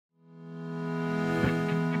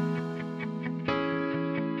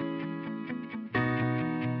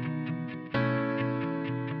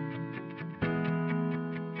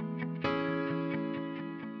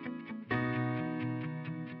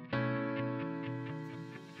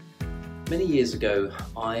Many years ago,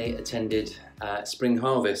 I attended Spring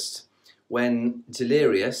Harvest when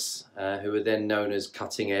Delirious, who were then known as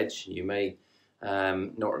Cutting Edge, you may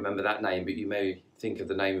not remember that name, but you may think of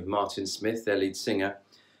the name of Martin Smith, their lead singer,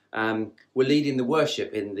 were leading the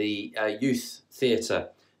worship in the youth theatre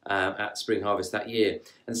at Spring Harvest that year.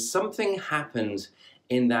 And something happened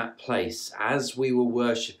in that place as we were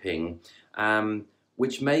worshipping,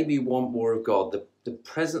 which made me want more of God. The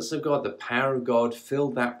presence of God, the power of God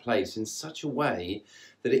filled that place in such a way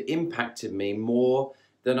that it impacted me more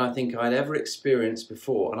than I think I'd ever experienced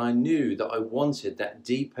before. And I knew that I wanted that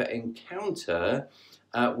deeper encounter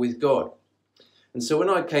with God. And so when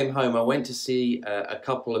I came home, I went to see a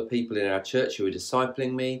couple of people in our church who were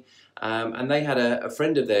discipling me. And they had a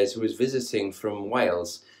friend of theirs who was visiting from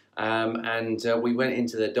Wales. We went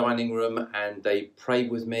into their dining room and they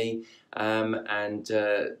prayed with me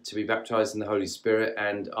to be baptized in the Holy Spirit,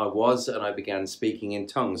 and I began speaking in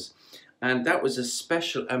tongues. And that was a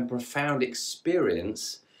special and profound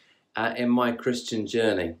experience in my Christian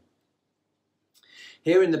journey.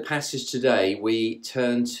 Here in the passage today, we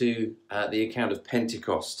turn to the account of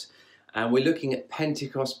Pentecost, and we're looking at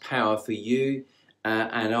Pentecost power for you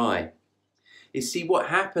and I. You see, what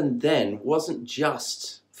happened then wasn't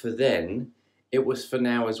just for then, it was for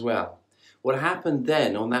now as well. What happened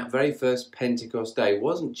then on that very first Pentecost day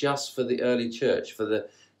wasn't just for the early church, for the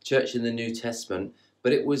church in the New Testament,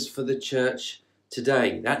 but it was for the church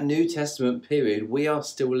today. That New Testament period we are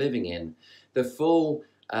still living in. The full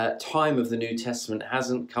time of the New Testament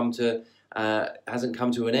hasn't come to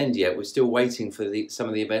an end yet. We're still waiting for some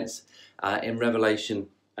of the events in Revelation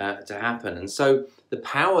to happen. And so the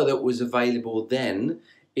power that was available then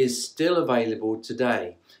is still available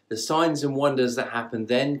today. The signs and wonders that happened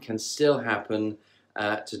then can still happen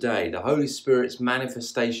today. The Holy Spirit's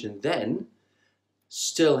manifestation then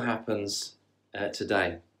still happens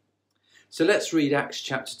today. So let's read Acts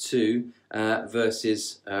chapter 2,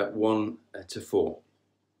 verses 1 to 4.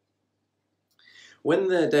 When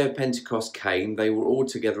the day of Pentecost came, they were all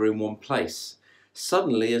together in one place.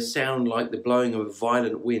 Suddenly a sound like the blowing of a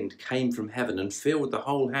violent wind came from heaven and filled the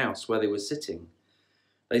whole house where they were sitting.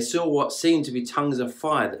 They saw what seemed to be tongues of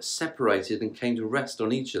fire that separated and came to rest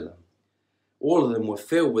on each of them. All of them were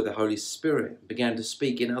filled with the Holy Spirit and began to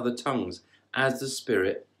speak in other tongues as the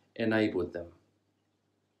Spirit enabled them.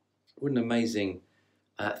 What an amazing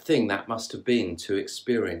thing that must have been to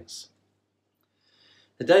experience.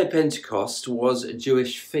 The day of Pentecost was a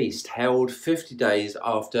Jewish feast held 50 days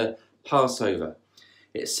after Passover.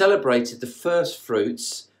 It celebrated the first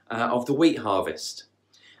fruits of the wheat harvest.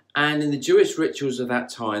 And in the Jewish rituals of that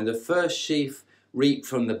time, the first sheaf reaped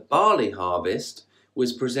from the barley harvest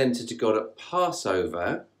was presented to God at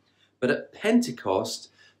Passover, but at Pentecost,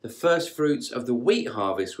 the first fruits of the wheat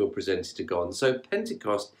harvest were presented to God. And so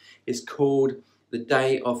Pentecost is called the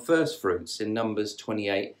Day of First Fruits in Numbers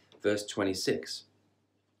 28, verse 26.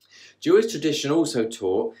 Jewish tradition also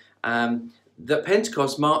taught that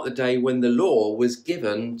Pentecost marked the day when the law was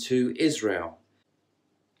given to Israel.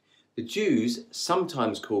 The Jews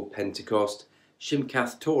sometimes called Pentecost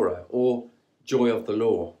Shimcath Torah, or Joy of the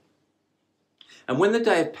Law. And when the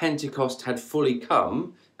day of Pentecost had fully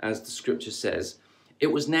come, as the scripture says,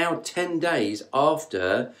 it was now 10 days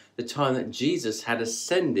after the time that Jesus had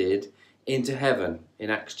ascended into heaven in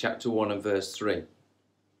Acts chapter 1 and verse 3.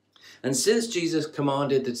 And since Jesus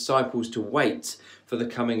commanded the disciples to wait for the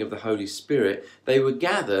coming of the Holy Spirit, they were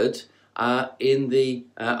gathered in the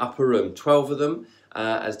upper room, 12 of them,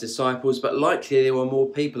 as disciples, but likely there were more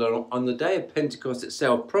people. On the day of Pentecost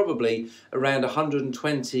itself, probably around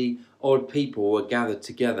 120 odd people were gathered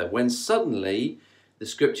together, when suddenly, the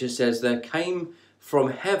scripture says, there came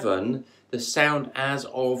from heaven the sound as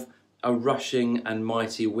of a rushing and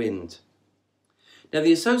mighty wind. Now,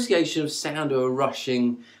 the association of sound of a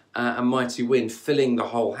rushing and mighty wind filling the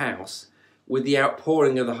whole house with the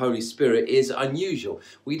outpouring of the Holy Spirit is unusual.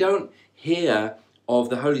 We don't hear of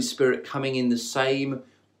the Holy Spirit coming in the same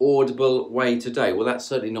audible way today. Well, that's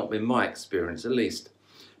certainly not been my experience, at least.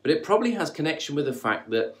 But it probably has connection with the fact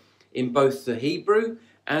that in both the Hebrew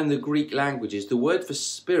and the Greek languages, the word for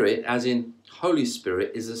spirit, as in Holy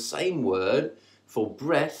Spirit, is the same word for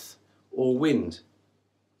breath or wind.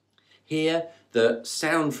 Here, the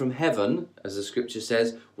sound from heaven, as the scripture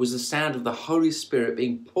says, was the sound of the Holy Spirit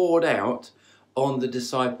being poured out on the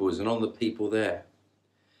disciples and on the people there.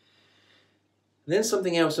 Then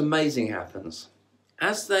something else amazing happens.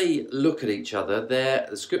 As they look at each other,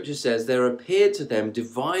 the scripture says, there appeared to them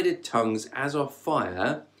divided tongues as of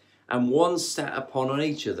fire, and one sat upon on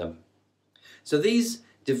each of them. So these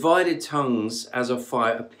divided tongues as of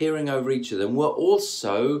fire appearing over each of them were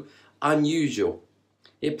also unusual.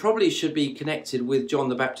 It probably should be connected with John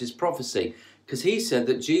the Baptist's prophecy, because he said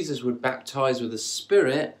that Jesus would baptize with the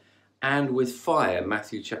Spirit and with fire,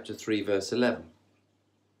 Matthew chapter 3 verse 11.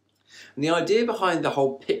 And the idea behind the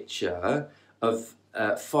whole picture of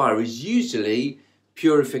fire is usually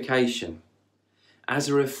purification. As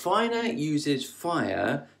a refiner uses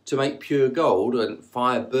fire to make pure gold, and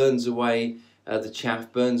fire burns away the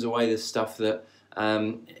chaff, burns away the stuff that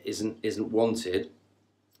isn't wanted,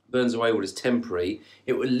 burns away what is temporary,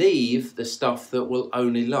 it will leave the stuff that will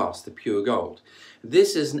only last, the pure gold.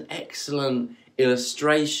 This is an excellent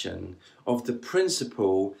illustration of the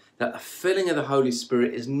principle that the filling of the Holy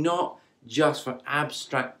Spirit is not just for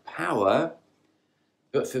abstract power,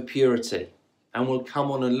 but for purity. And we'll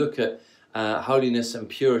come on and look at holiness and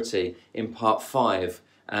purity in part 5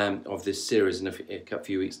 of this series in a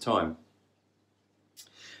few weeks' time.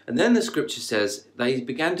 And then the scripture says, they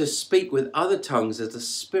began to speak with other tongues as the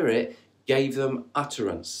Spirit gave them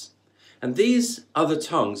utterance. And these other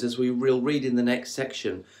tongues, as we will read in the next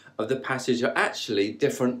section of the passage, are actually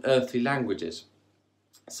different earthly languages.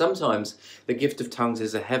 Sometimes the gift of tongues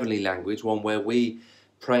is a heavenly language, one where we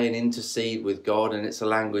pray and intercede with God, and it's a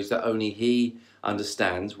language that only He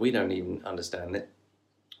understands. We don't even understand it.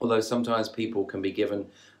 Although sometimes people can be given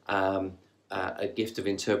a gift of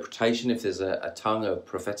interpretation if there's a tongue, a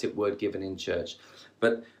prophetic word given in church.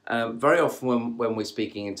 But very often when we're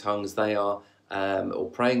speaking in tongues, they are, or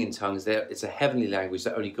praying in tongues, it's a heavenly language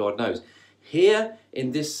that only God knows. Here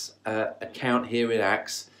in this account here in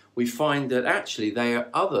Acts, we find that actually they are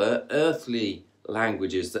other earthly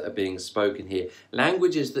languages that are being spoken here.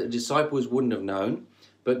 Languages that the disciples wouldn't have known,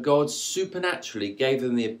 but God supernaturally gave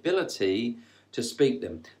them the ability to speak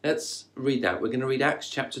them. Let's read that. We're going to read Acts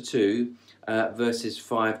chapter 2, verses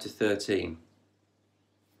 5 to 13.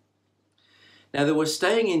 Now there were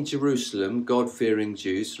staying in Jerusalem God-fearing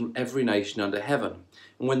Jews from every nation under heaven.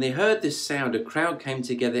 And when they heard this sound, a crowd came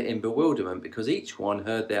together in bewilderment, because each one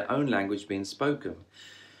heard their own language being spoken.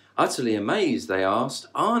 Utterly amazed, they asked,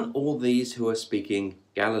 "Aren't all these who are speaking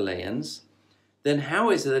Galileans? Then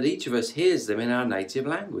how is it that each of us hears them in our native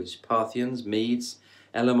language? Parthians, Medes,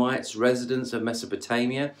 Elamites, residents of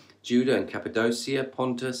Mesopotamia, Judah and Cappadocia,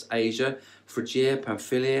 Pontus, Asia, Phrygia,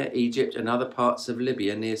 Pamphylia, Egypt, and other parts of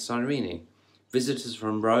Libya near Cyrene. Visitors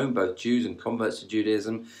from Rome, both Jews and converts to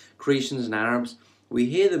Judaism, Cretans and Arabs, we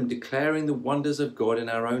hear them declaring the wonders of God in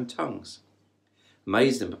our own tongues."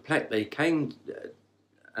 Amazed and perplexed, they came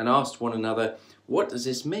and asked one another, "What does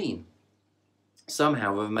this mean?" Some,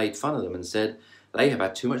 however, made fun of them and said, "They have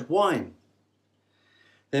had too much wine."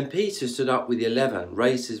 Then Peter stood up with the 11,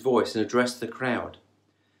 raised his voice and addressed the crowd.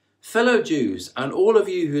 "Fellow Jews, and all of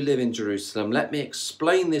you who live in Jerusalem, let me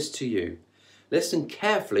explain this to you. Listen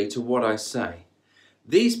carefully to what I say.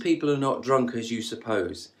 These people are not drunk as you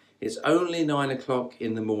suppose. It's only 9 o'clock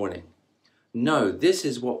in the morning. No, this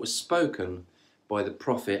is what was spoken by the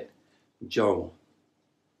prophet Joel."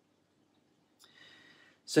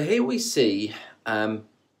 So here we see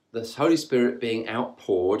the Holy Spirit being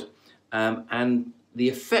outpoured and the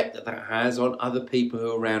effect that that has on other people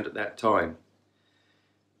who are around at that time.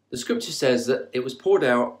 The scripture says that it was poured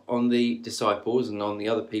out on the disciples and on the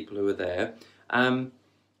other people who were there.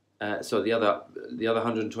 So the other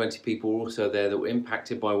 120 people were also there that were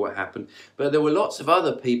impacted by what happened. But there were lots of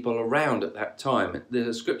other people around at that time.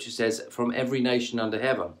 The scripture says from every nation under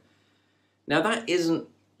heaven. Now that isn't,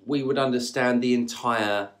 we would understand, the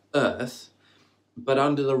entire earth, but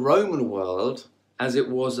under the Roman world as it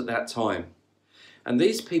was at that time. And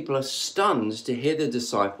these people are stunned to hear the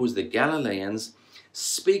disciples, the Galileans,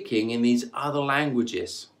 speaking in these other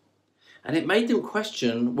languages. And it made them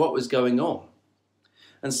question what was going on.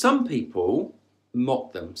 And some people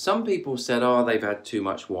mocked them. Some people said, "Oh, they've had too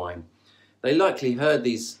much wine." They likely heard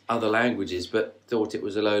these other languages, but thought it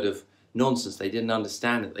was a load of nonsense. They didn't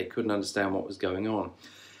understand it. They couldn't understand what was going on.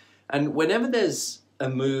 And whenever there's a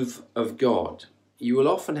move of God, you will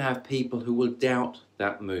often have people who will doubt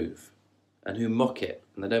that move and who mock it,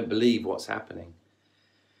 and they don't believe what's happening.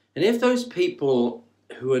 And if those people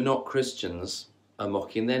who are not Christians are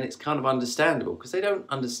mocking, then it's kind of understandable, because they don't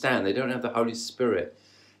understand. They don't have the Holy Spirit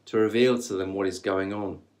to reveal to them what is going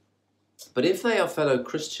on. But if they are fellow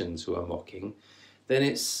Christians who are mocking, then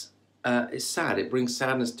it's sad. It brings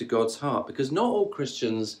sadness to God's heart, because not all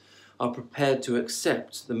Christians are prepared to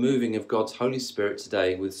accept the moving of God's Holy Spirit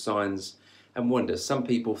today with signs and wonders. Some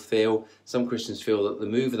Christians feel that the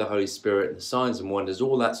move of the Holy Spirit and the signs and wonders,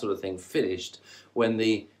 all that sort of thing, finished when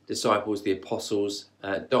the disciples, the apostles,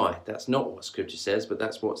 died. That's not what Scripture says, but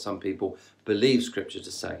that's what some people believe Scripture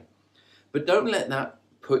to say. But don't let that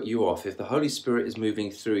put you off. If the Holy Spirit is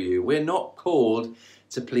moving through you, we're not called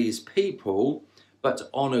to please people, but to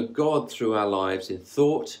honour God through our lives in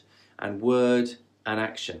thought and word and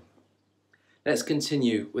action. Let's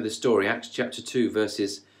continue with the story. Acts chapter 2,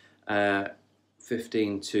 verses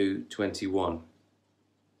 15 to 21.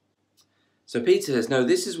 So Peter says, "No,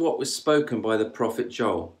 this is what was spoken by the prophet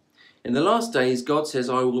Joel. In the last days, God says,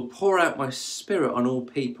 I will pour out my spirit on all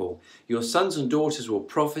people. Your sons and daughters will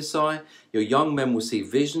prophesy. Your young men will see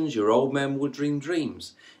visions. Your old men will dream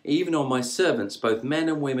dreams. Even on my servants, both men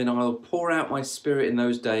and women, I will pour out my spirit in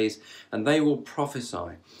those days, and they will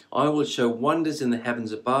prophesy. I will show wonders in the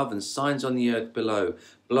heavens above and signs on the earth below,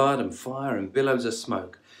 blood and fire and billows of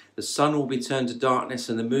smoke. The sun will be turned to darkness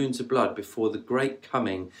and the moon to blood before the great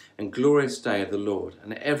coming and glorious day of the Lord.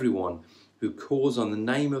 And everyone who calls on the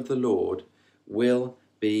name of the Lord will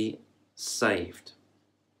be saved."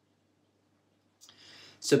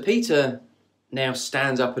 So Peter now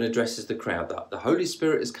stands up and addresses the crowd. The Holy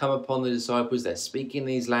Spirit has come upon the disciples. They're speaking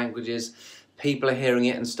these languages. People are hearing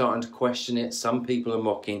it and starting to question it. Some people are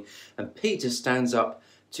mocking. And Peter stands up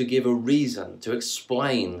to give a reason, to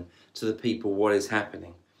explain to the people what is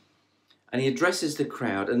happening. And he addresses the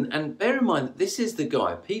crowd. And bear in mind, this is the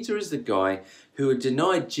guy. Peter is the guy who had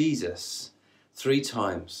denied Jesus 3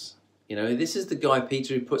 times. You know, this is the guy,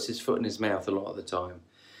 Peter, who puts his foot in his mouth a lot of the time.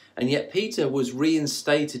 And yet Peter was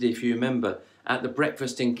reinstated, if you remember, at the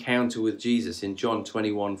breakfast encounter with Jesus in John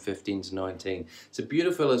 21, 15 to 19. It's a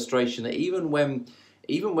beautiful illustration that even when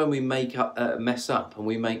we mess up and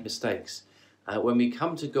we make mistakes, when we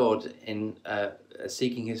come to God in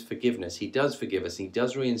seeking his forgiveness, he does forgive us, he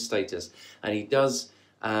does reinstate us, and he does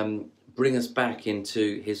bring us back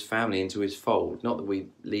into his family, into his fold. Not that we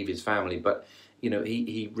leave his family, but you know,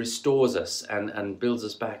 he restores us and builds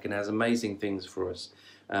us back and has amazing things for us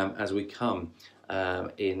as we come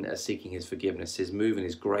in seeking his forgiveness. His move and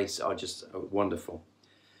his grace are just wonderful.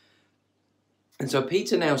 And so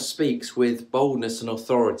Peter now speaks with boldness and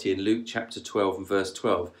authority in Luke chapter 12 and verse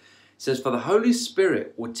 12. It says, "For the Holy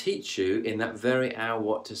Spirit will teach you in that very hour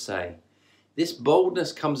what to say." This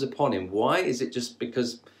boldness comes upon him. Why? Is it just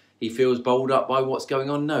because he feels bowled up by what's going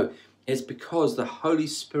on? No, it's because the Holy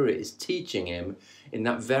Spirit is teaching him in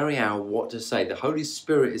that very hour what to say. The Holy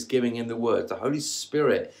Spirit is giving him the words. The Holy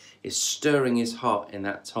Spirit is stirring his heart in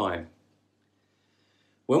that time.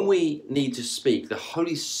 When we need to speak, the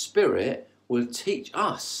Holy Spirit will teach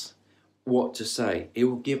us what to say. It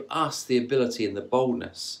will give us the ability and the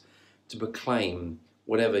boldness to proclaim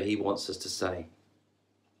whatever he wants us to say.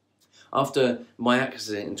 After my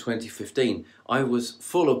accident in 2015, I was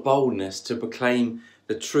full of boldness to proclaim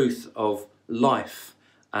the truth of life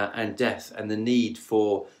and death and the need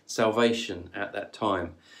for salvation at that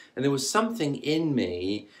time. And there was something in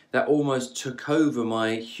me that almost took over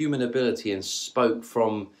my human ability and spoke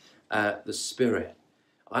from the Spirit.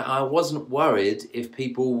 I wasn't worried if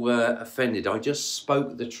people were offended. I just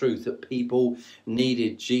spoke the truth that people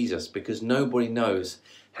needed Jesus, because nobody knows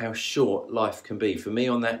how short life can be. For me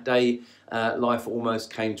on that day, life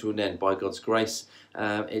almost came to an end. By God's grace,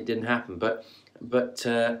 it didn't happen. But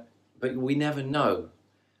we never know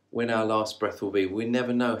when our last breath will be. We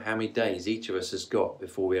never know how many days each of us has got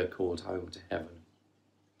before we are called home to heaven.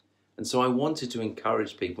 And so I wanted to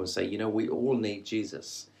encourage people and say, you know, we all need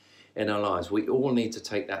Jesus in our lives. We all need to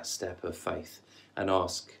take that step of faith and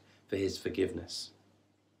ask for his forgiveness.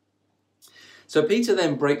 So Peter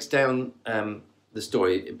then breaks down the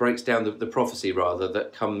story. It breaks down the prophecy, rather,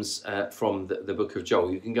 that comes from the book of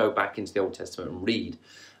Joel. You can go back into the Old Testament and read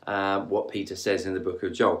what Peter says in the book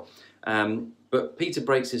of Joel. But Peter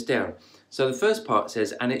breaks this down. So the first part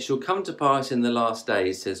says, "And it shall come to pass in the last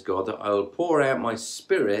days, says God, that I will pour out my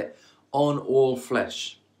spirit on all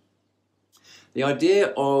flesh." The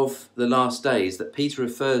idea of the last days that Peter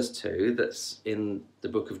refers to, that's in the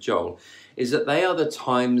book of Joel, is that they are the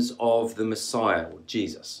times of the Messiah, or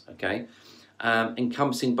Jesus, okay?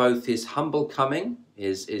 Encompassing both his humble coming,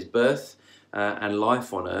 his birth and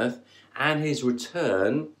life on earth, and his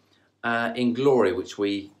return in glory, which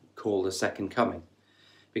we call the second coming.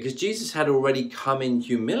 Because Jesus had already come in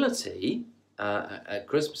humility at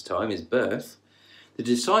Christmas time, his birth, the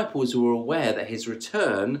disciples were aware that his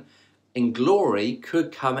return in glory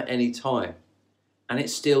could come at any time. And it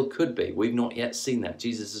still could be. We've not yet seen that.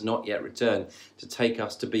 Jesus has not yet returned to take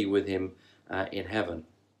us to be with him in heaven.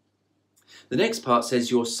 The next part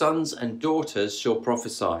says, "Your sons and daughters shall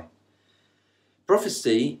prophesy."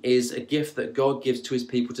 Prophecy is a gift that God gives to his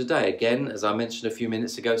people today. Again, as I mentioned a few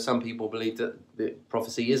minutes ago, some people believe that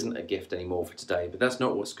prophecy isn't a gift anymore for today, but that's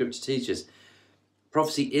not what Scripture teaches.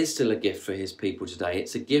 Prophecy is still a gift for his people today.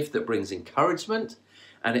 It's a gift that brings encouragement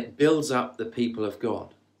and it builds up the people of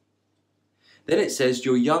God. Then it says,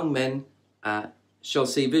 "Your young men shall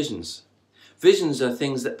see visions." Visions are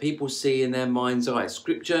things that people see in their mind's eye.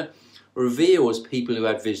 Scripture reveals people who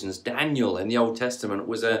had visions. Daniel in the Old Testament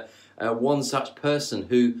was one such person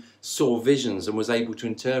who saw visions and was able to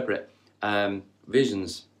interpret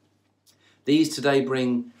visions. Visions today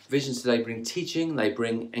bring teaching, they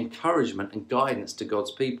bring encouragement and guidance to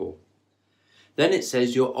God's people. Then it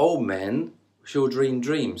says, your old men shall dream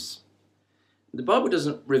dreams. The Bible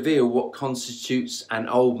doesn't reveal what constitutes an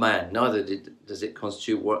old man, neither does it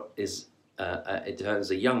constitute what is it turns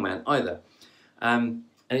a young man either. And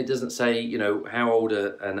it doesn't say, how old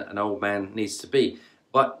an old man needs to be.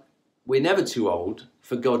 But we're never too old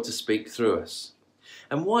for God to speak through us.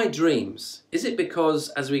 And why dreams? Is it because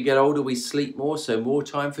as we get older we sleep more, so more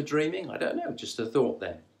time for dreaming? I don't know, just a thought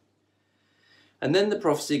there. And then the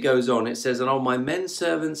prophecy goes on. It says, and on my men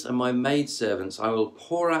servants and my maid servants I will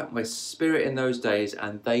pour out my spirit in those days,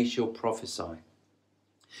 and they shall prophesy.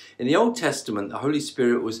 In the Old Testament, the Holy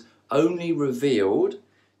Spirit was only revealed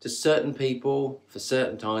to certain people for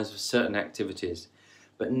certain times, for certain activities.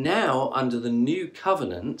 But now, under the new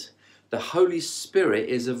covenant, the Holy Spirit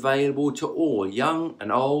is available to all, young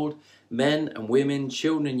and old, men and women,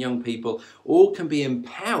 children and young people. All can be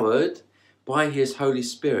empowered by his Holy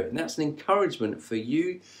Spirit. And that's an encouragement for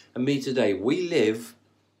you and me today. We live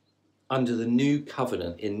under the new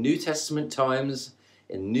covenant, in New Testament times,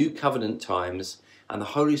 in New Covenant times, and the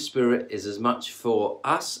Holy Spirit is as much for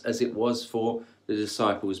us as it was for the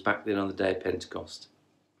disciples back then on the day of Pentecost.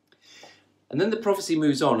 And then the prophecy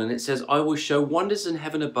moves on and it says, I will show wonders in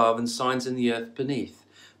heaven above and signs in the earth beneath.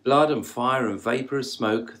 Blood and fire and vapour of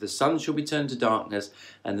smoke. The sun shall be turned to darkness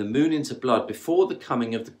and the moon into blood before the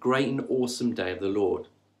coming of the great and awesome day of the Lord.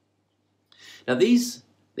 Now these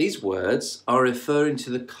words are referring to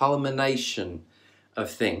the culmination of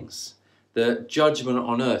things, the judgment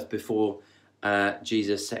on earth before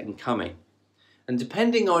Jesus' second coming. And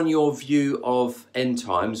depending on your view of end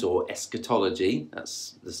times or eschatology,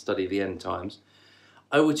 that's the study of the end times,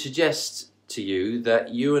 I would suggest to you that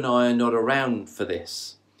you and I are not around for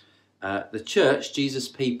this. The church, Jesus'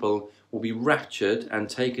 people, will be raptured and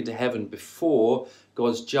taken to heaven before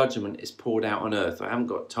God's judgment is poured out on earth. I haven't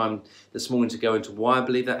got time this morning to go into why I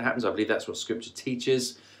believe that happens. I believe that's what Scripture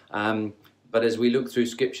teaches. But as we look through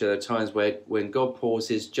Scripture, there are times when God pours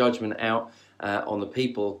his judgment out on the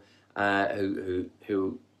people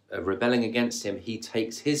who are rebelling against him. He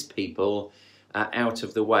takes his people out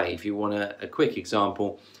of the way. If you want a quick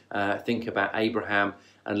example, think about Abraham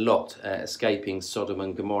and Lot escaping Sodom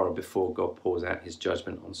and Gomorrah before God pours out his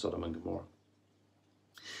judgment on Sodom and Gomorrah.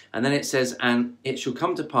 And then it says, and it shall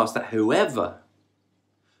come to pass that whoever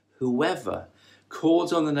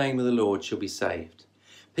calls on the name of the Lord shall be saved.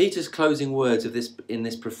 Peter's closing words of in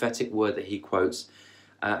this prophetic word that he quotes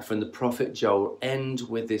from the prophet Joel end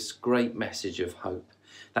with this great message of hope,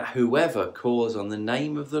 that whoever calls on the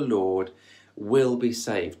name of the Lord will be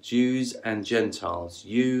saved. Jews and Gentiles,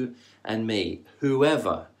 you and me,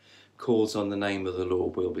 whoever calls on the name of the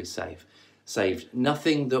Lord will be saved.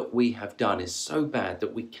 Nothing that we have done is so bad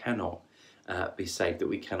that we cannot be saved, that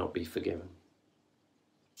we cannot be forgiven.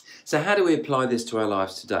 So how do we apply this to our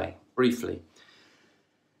lives today? Briefly,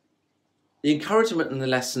 the encouragement and the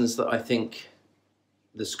lessons that I think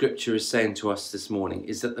the Scripture is saying to us this morning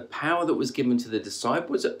is that the power that was given to the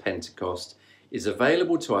disciples at Pentecost is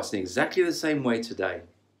available to us in exactly the same way today.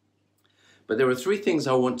 But there are three things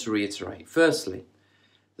I want to reiterate. Firstly,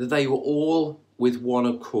 that they were all with one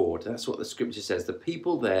accord. That's what the Scripture says. The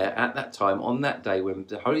people there at that time, on that day when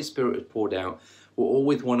the Holy Spirit was poured out, were all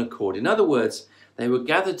with one accord. In other words, they were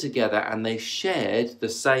gathered together and they shared the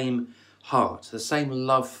same heart, the same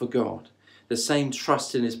love for God, the same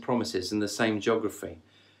trust in his promises, and the same geography.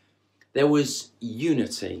 There was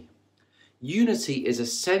unity. Unity is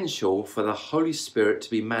essential for the Holy Spirit to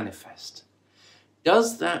be manifest.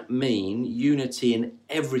 Does that mean unity in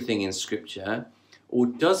everything in Scripture, or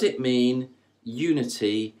does it mean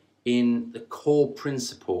unity in the core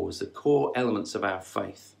principles, the core elements of our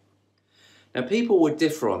faith? Now, people would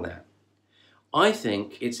differ on that. I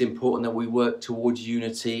think it's important that we work towards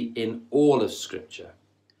unity in all of Scripture.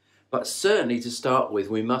 But certainly to start with,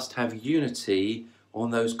 we must have unity on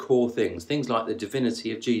those core things. Things like the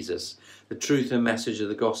divinity of Jesus, the truth and message of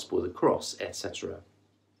the gospel, the cross, etc.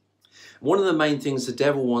 One of the main things the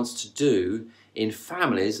devil wants to do in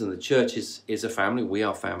families, and the church is a family, we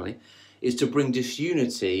are family, is to bring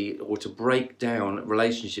disunity or to break down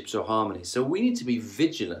relationships or harmony. So we need to be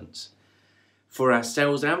vigilant for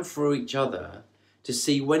ourselves and for each other to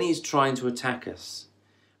see when he's trying to attack us.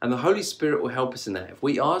 And the Holy Spirit will help us in that. If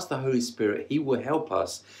we ask the Holy Spirit, he will help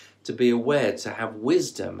us to be aware, to have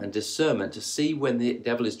wisdom and discernment, to see when the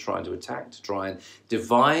devil is trying to attack, to try and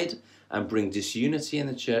divide, and bring disunity in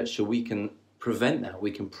the church, so we can prevent that,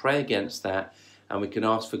 we can pray against that, and we can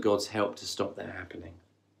ask for God's help to stop that happening.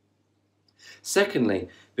 Secondly,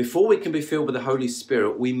 before we can be filled with the Holy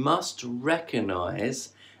Spirit, we must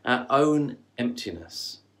recognize our own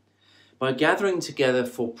emptiness. By gathering together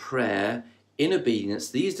for prayer in obedience,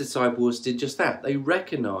 these disciples did just that. They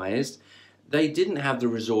recognized they didn't have the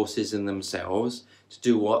resources in themselves to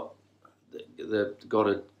do what God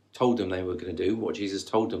had told them they were going to do, what Jesus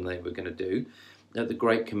told them they were going to do at the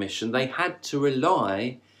Great Commission. They had to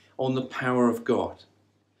rely on the power of God.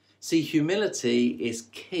 See, humility is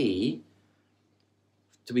key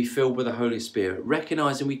to be filled with the Holy Spirit,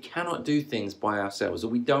 recognizing we cannot do things by ourselves, that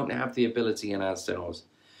we don't have the ability in ourselves,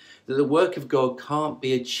 that the work of God can't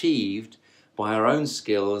be achieved by our own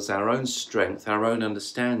skills, our own strength, our own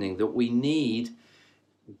understanding, that we need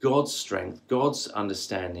God's strength, God's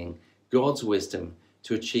understanding, God's wisdom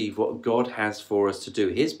to achieve what God has for us to do.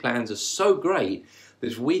 His plans are so great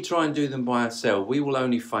that if we try and do them by ourselves, we will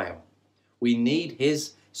only fail. We need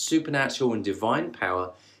His supernatural and divine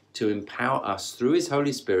power to empower us through His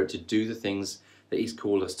Holy Spirit to do the things that He's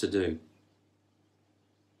called us to do.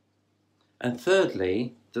 And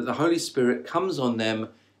thirdly, that the Holy Spirit comes on them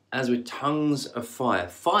as with tongues of fire.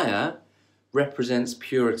 Fire represents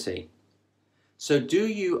purity. So do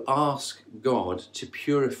you ask God to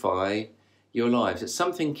purify your lives? It's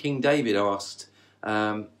something King David asked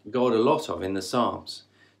God a lot of in the Psalms.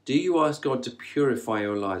 Do you ask God to purify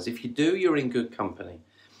your lives? If you do, you're in good company.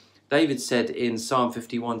 David said in Psalm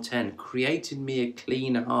 51:10, "Create in me a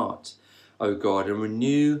clean heart, O God, and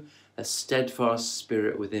renew a steadfast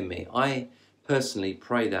spirit within me." I personally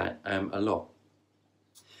pray that a lot.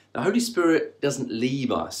 The Holy Spirit doesn't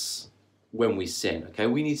leave us when we sin, okay?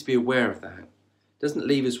 We need to be aware of that. He doesn't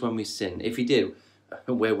leave us when we sin. If He did,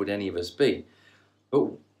 where would any of us be?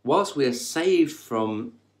 But whilst we are saved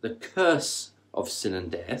from the curse of sin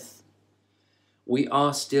and death, we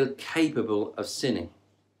are still capable of sinning.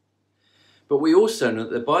 But we also know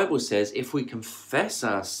that the Bible says if we confess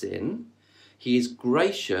our sin, He is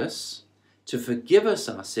gracious to forgive us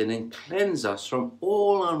our sin and cleanse us from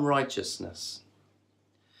all unrighteousness.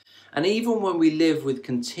 And even when we live with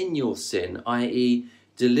continual sin, i.e.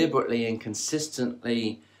 deliberately and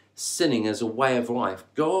consistently sinning as a way of life,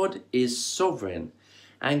 God is sovereign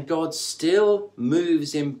and God still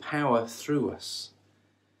moves in power through us.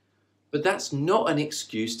 But that's not an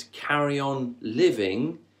excuse to carry on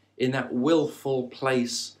living in that willful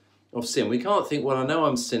place of sin. We can't think, well, I know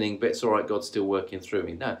I'm sinning, but it's all right, God's still working through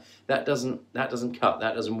me. No, that doesn't cut,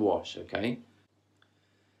 that doesn't wash, okay?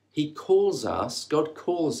 God calls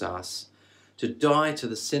us to die to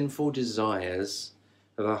the sinful desires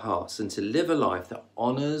of our hearts and to live a life that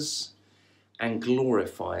honours and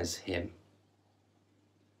glorifies Him.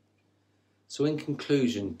 So in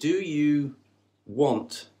conclusion, do you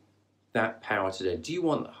want that power today? Do you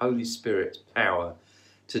want the Holy Spirit's power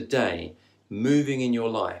today moving in your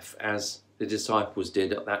life as the disciples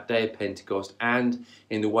did at that day of Pentecost, and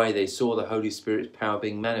in the way they saw the Holy Spirit's power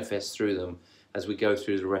being manifest through them as we go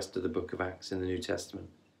through the rest of the book of Acts in the New Testament?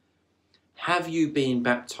 Have you been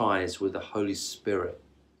baptized with the Holy Spirit?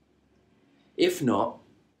 If not,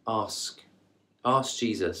 ask. Ask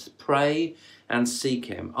Jesus. Pray and seek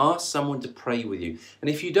Him. Ask someone to pray with you. And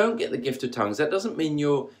if you don't get the gift of tongues, that doesn't mean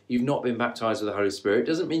you've not been baptized with the Holy Spirit. It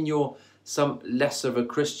doesn't mean you're some less of a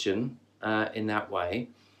Christian in that way.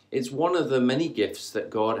 It's one of the many gifts that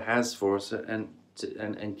God has for us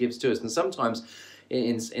and gives to us. And sometimes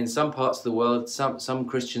in some parts of the world, some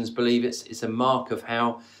Christians believe it's a mark of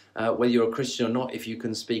how whether you're a Christian or not, if you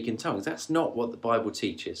can speak in tongues. That's not what the Bible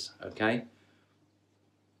teaches, okay?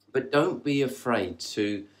 But don't be afraid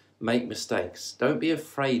to make mistakes. Don't be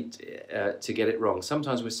afraid to get it wrong.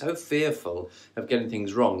 Sometimes we're so fearful of getting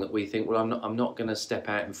things wrong that we think, well, I'm not going to step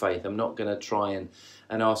out in faith. I'm not going to try and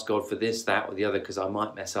ask God for this, that, or the other, because I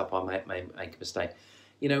might mess up. I may make a mistake.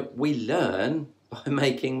 You know, we learn by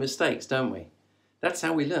making mistakes, don't we? That's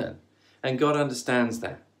how we learn. And God understands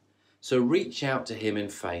that. So reach out to Him in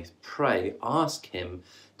faith. Pray. Ask Him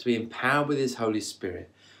to be empowered with His Holy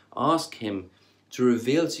Spirit. Ask Him to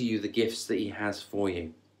reveal to you the gifts that He has for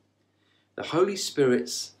you. The Holy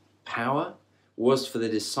Spirit's power was for the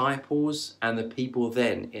disciples and the people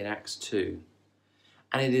then in Acts 2.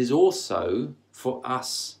 And it is also for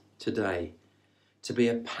us today to be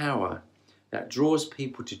a power that draws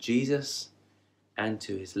people to Jesus and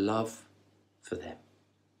to His love for them.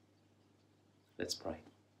 Let's pray.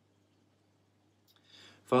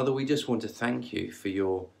 Father, we just want to thank You for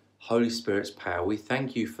Your Holy Spirit's power. We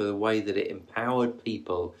thank You for the way that it empowered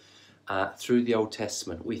people through the Old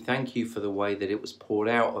Testament. We thank you for the way that it was poured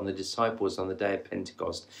out on the disciples on the day of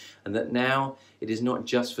Pentecost, and that now it is not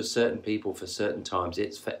just for certain people for certain times,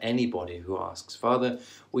 it's for anybody who asks. Father,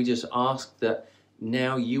 we just ask that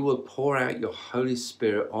now you will pour out your Holy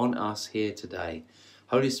Spirit on us here today.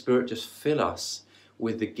 Holy Spirit, just fill us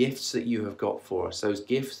with the gifts that you have got for us, those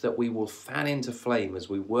gifts that we will fan into flame as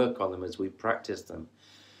we work on them, as we practice them.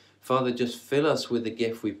 Father, just fill us with the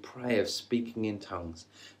gift, we pray, of speaking in tongues.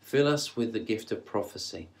 Fill us with the gift of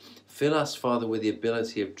prophecy. Fill us, Father, with the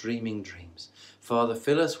ability of dreaming dreams. Father,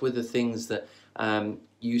 fill us with the things that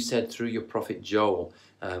you said through your prophet Joel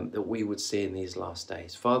that we would see in these last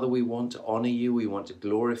days. Father, we want to honor you. We want to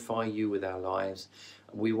glorify you with our lives.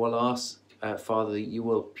 We will ask, Father, that you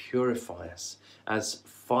will purify us as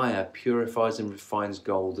fire purifies and refines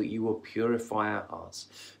gold, that you will purify our hearts,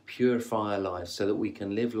 purify our lives, so that we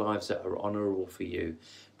can live lives that are honourable for you,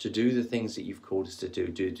 to do the things that you've called us to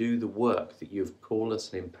do the work that you've called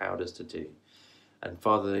us and empowered us to do. And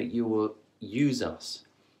Father, that you will use us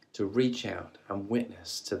to reach out and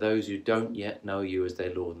witness to those who don't yet know you as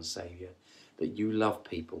their Lord and Saviour, that you love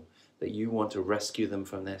people, that you want to rescue them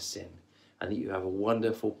from their sin, and that you have a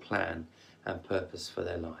wonderful plan and purpose for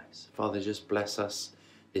their lives. Father, just bless us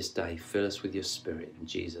this day. Fill us with your Spirit in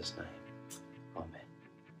Jesus' name.